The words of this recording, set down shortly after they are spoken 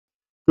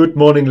Good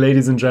morning,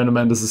 ladies and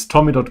gentlemen. This is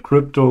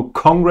Tommy.Crypto.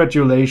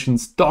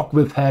 Congratulations, Dog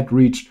with Head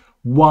reached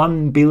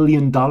 $1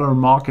 billion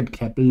market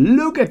cap.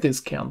 Look at this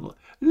candle.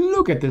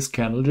 Look at this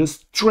candle,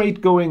 just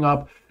straight going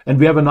up. And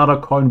we have another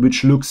coin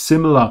which looks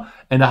similar.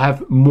 And I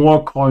have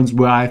more coins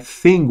where I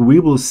think we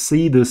will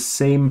see the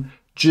same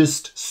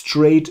just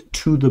straight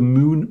to the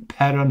moon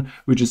pattern,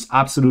 which is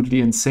absolutely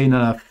insane.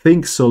 And I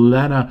think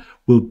Solana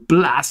will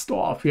blast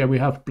off. Yeah, we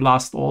have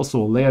Blast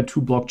also, layer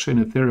 2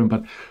 blockchain Ethereum,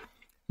 but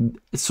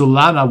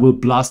Solana will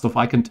blast off.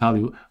 I can tell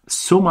you,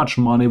 so much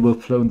money will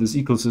flow in this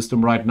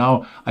ecosystem right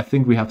now. I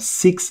think we have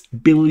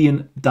 $6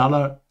 billion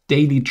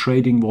daily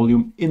trading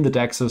volume in the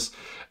DEXs,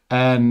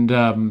 and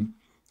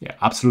yeah,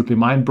 absolutely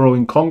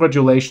mind-blowing.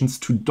 Congratulations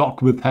to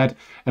Dog with Head.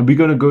 And we're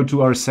going to go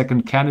to our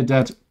second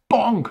candidate,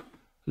 Bonk.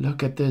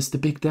 Look at this, the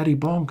Big Daddy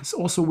Bonk is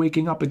also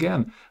waking up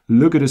again.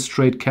 Look at a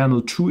straight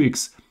candle,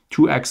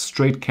 2x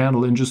straight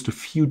candle in just a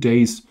few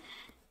days.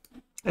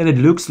 And it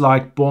looks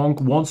like Bonk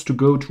wants to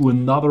go to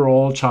another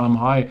all-time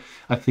high.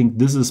 I think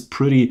this is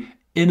pretty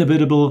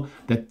inevitable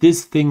that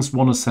these things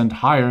want to send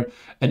higher.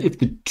 And if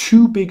the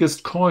two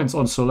biggest coins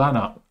on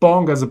Solana,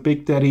 Bonk as a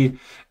Big Daddy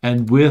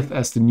and With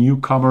as the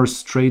newcomer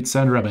straight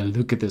center, I mean,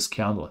 look at this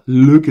candle.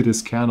 Look at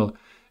this candle.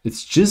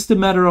 It's just a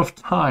matter of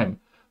time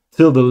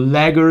till the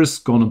lagger's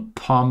gonna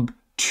pump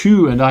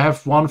too. And I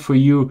have one for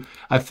you.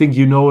 I think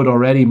you know it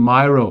already.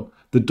 Myro,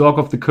 the dog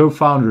of the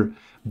co-founder.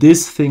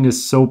 This thing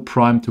is so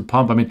primed to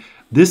pump. I mean,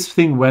 this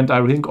thing went,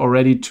 I think,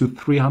 already to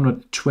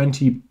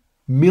 $320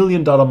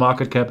 million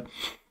market cap.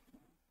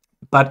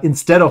 But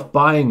instead of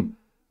buying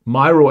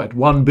Myro at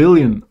 1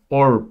 billion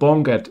or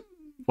Bonk at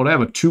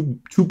whatever,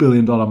 $2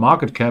 billion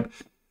market cap,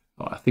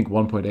 I think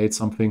 1.8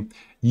 something,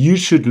 you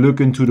should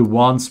look into the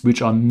ones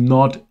which are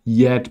not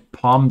yet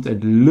pumped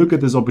and look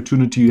at this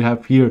opportunity you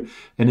have here.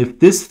 And if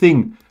this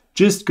thing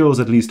just goes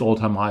at least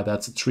all-time high,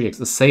 that's a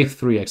 3x, a safe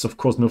 3x. Of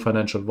course, no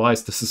financial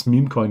advice. This is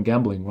meme coin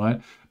gambling,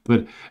 right?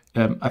 But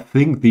I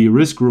think the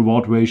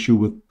risk-reward ratio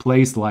with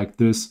plays like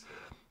this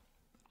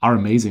are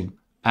amazing.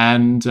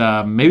 And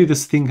maybe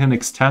this thing can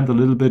extend a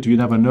little bit. You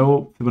never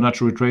know.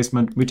 Fibonacci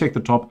retracement. We take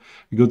the top.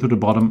 We go to the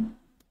bottom.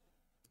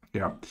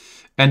 Yeah.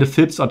 And the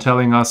Fibs are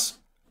telling us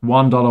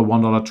 $1,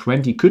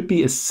 $1.20. Could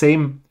be a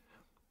same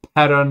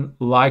pattern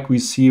like we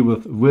see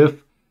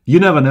with you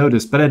never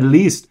notice, but at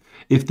least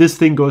if this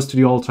thing goes to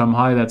the all-time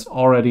high, that's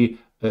already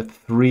a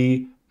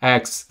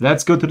 3x.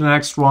 Let's go to the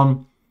next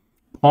one.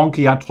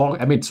 Ponky,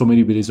 I made so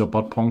many videos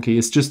about Ponky.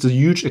 It's just a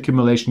huge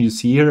accumulation you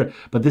see here,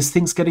 but this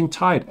thing's getting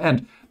tight.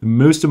 And the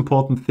most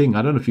important thing,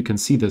 I don't know if you can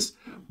see this,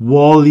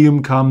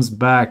 volume comes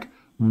back.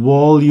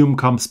 Volume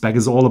comes back.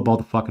 It's all about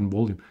the fucking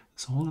volume.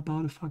 It's all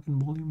about the fucking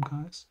volume,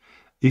 guys.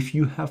 If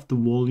you have the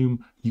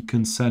volume, you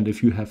can send.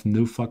 If you have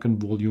no fucking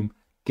volume,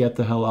 get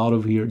the hell out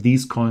of here.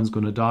 These coins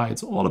gonna die.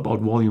 It's all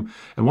about volume.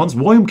 And once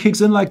volume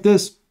kicks in like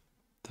this,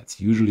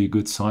 that's usually a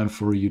good sign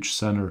for a huge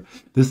center.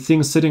 This thing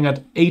is sitting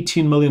at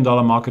 $18 million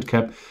market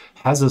cap,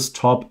 has its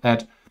top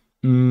at,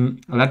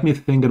 let me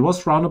think, it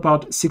was around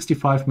about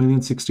 65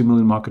 million, 60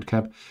 million market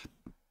cap.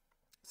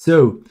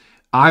 So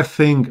I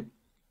think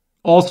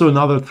also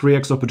another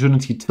 3x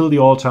opportunity till the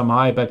all-time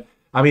high, but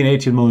I mean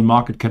 18 million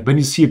market cap. When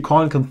you see a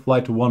coin can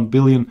fly to 1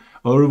 billion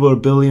or over a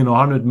billion or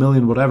 100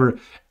 million, whatever,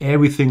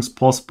 everything's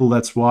possible.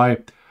 That's why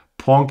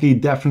Ponky,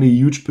 definitely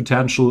huge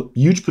potential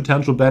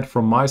bet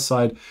from my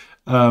side.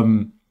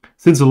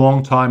 Since a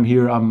long time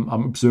here, I'm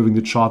observing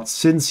the chart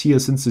since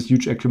this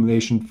huge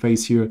accumulation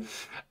phase here,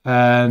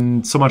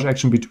 and so much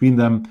action between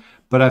them.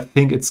 But I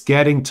think it's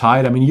getting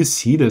tight. I mean, you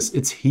see this,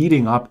 it's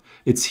heating up.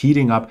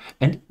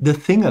 And the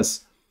thing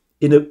is,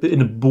 in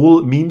a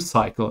bull meme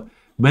cycle,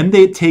 when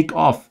they take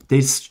off,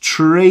 they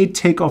straight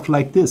take off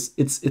like this.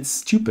 It's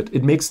stupid.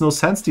 It makes no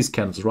sense, these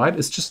candles, right?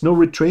 It's just no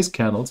retrace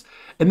candles.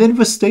 And then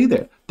will stay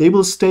there. They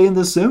will stay in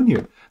this zone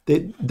here.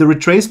 The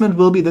retracement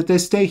will be that they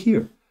stay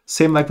here.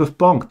 Same like with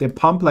Bonk. They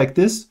pump like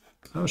this.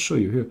 I'll show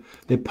you here.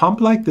 They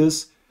pump like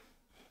this,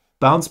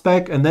 bounce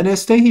back, and then they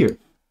stay here.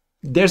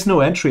 There's no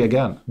entry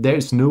again. There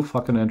is no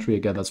fucking entry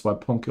again. That's why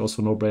Ponky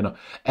also no-brainer.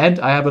 And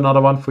I have another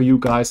one for you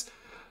guys.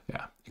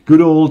 Yeah, good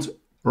old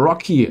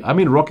Rocky. I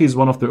mean, Rocky is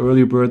one of the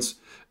early birds.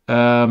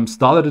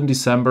 Started in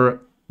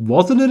December.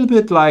 Was a little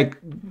bit like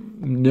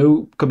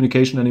no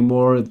communication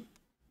anymore.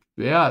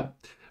 Yeah,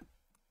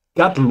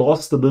 got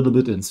lost a little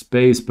bit in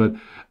space, but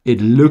it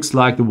looks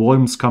like the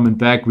volume's coming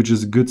back, which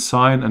is a good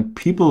sign. And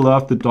people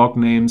love the dog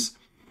names.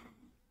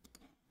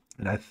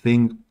 And I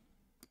think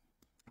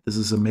this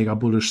is a mega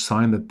bullish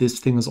sign that this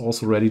thing is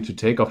also ready to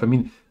take off. I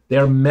mean,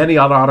 there are many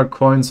other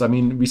coins. I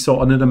mean, we saw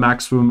under the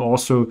Maxwin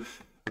also.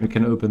 We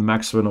can open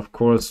Maxwin, of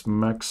course.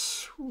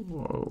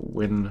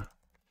 Maxwin.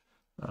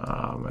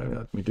 Maybe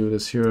let me do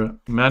this here.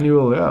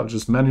 Manual, yeah,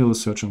 just manually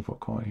searching for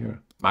coin here.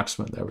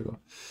 Maxwin, there we go.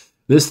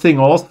 This thing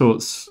also,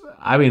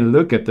 I mean,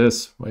 look at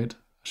this. Wait,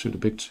 shoot a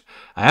picture.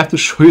 I have to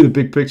show you the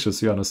big picture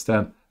so you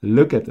understand.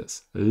 Look at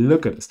this.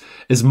 Look at this.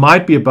 It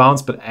might be a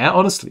bounce, but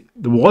honestly,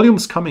 the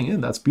volume's coming in.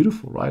 That's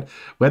beautiful, right?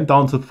 Went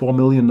down to 4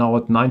 million, now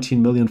at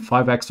 19 million,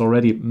 5x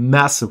already.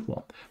 Massive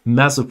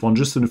one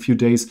just in a few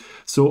days.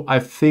 So I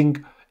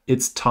think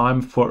it's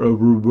time for a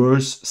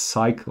reverse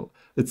cycle.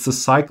 It's the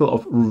cycle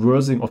of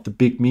reversing of the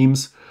big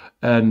memes,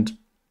 and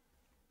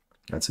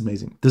that's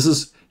amazing.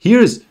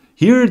 Here's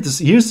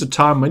the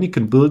time when you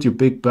can build your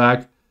big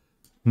bag,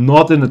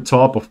 not in the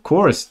top, of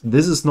course.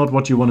 This is not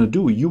what you want to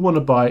do. You want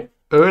to buy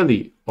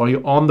early, or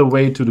you're on the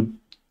way to the.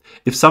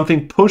 If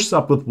something pushes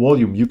up with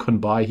volume, you can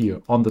buy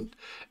here on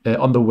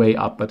the way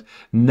up, but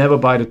never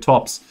buy the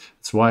tops.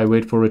 That's why I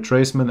wait for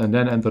retracement and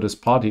then enter this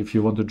party if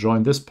you want to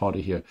join this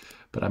party here.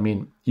 But I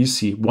mean, you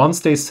see, once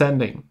they're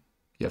sending,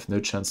 you have no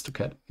chance to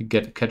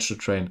catch the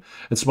train.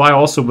 It's why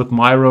also with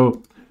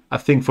Miro, I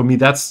think for me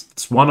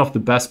it's one of the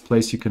best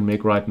plays you can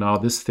make right now.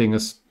 This thing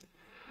is,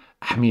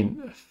 I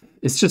mean,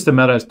 it's just a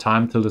matter of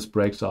time till this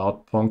breaks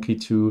out. Ponky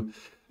too.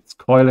 It's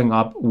coiling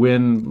up.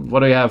 Win. What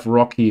do you have?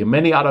 Rocky.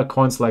 Many other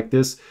coins like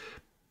this.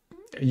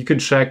 You can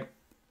check.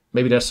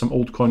 Maybe there's some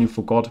old coin you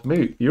forgot.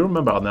 Maybe you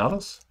remember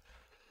Analysis?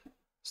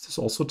 Is this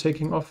also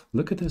taking off?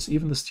 Look at this.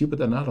 Even the stupid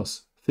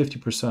Analysis.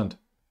 50%.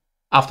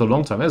 After a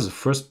long time. That's the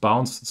first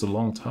bounce since a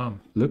long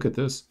time. Look at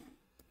this.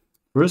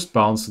 First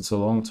bounce since a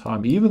long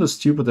time. Even the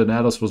stupid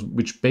Analysis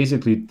which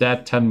basically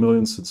dead 10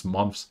 million since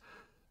months.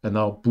 And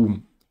now,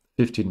 boom,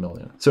 15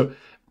 million. So,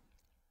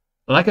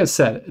 like I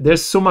said,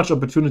 there's so much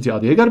opportunity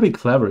out there. You got to be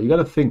clever. You got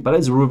to think. But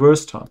it's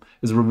reverse time.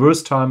 It's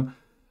reverse time.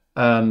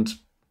 And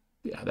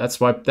yeah, that's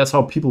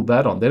how people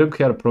bet on. They don't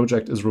care the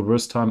project is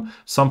reverse time.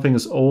 Something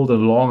is old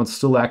and long and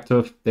still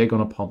active. They're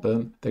going to pump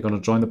in. They're going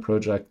to join the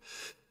project.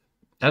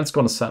 And it's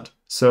going to send.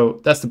 So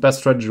that's the best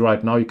strategy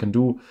right now you can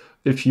do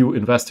if you're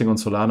investing on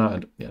Solana.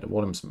 And yeah, the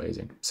volume is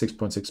amazing.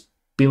 $6.6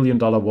 billion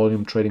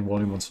volume, trading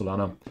volume on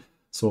Solana.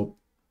 So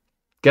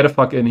get a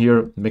fuck in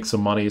here, make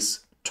some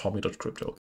monies. Tommy.Crypto.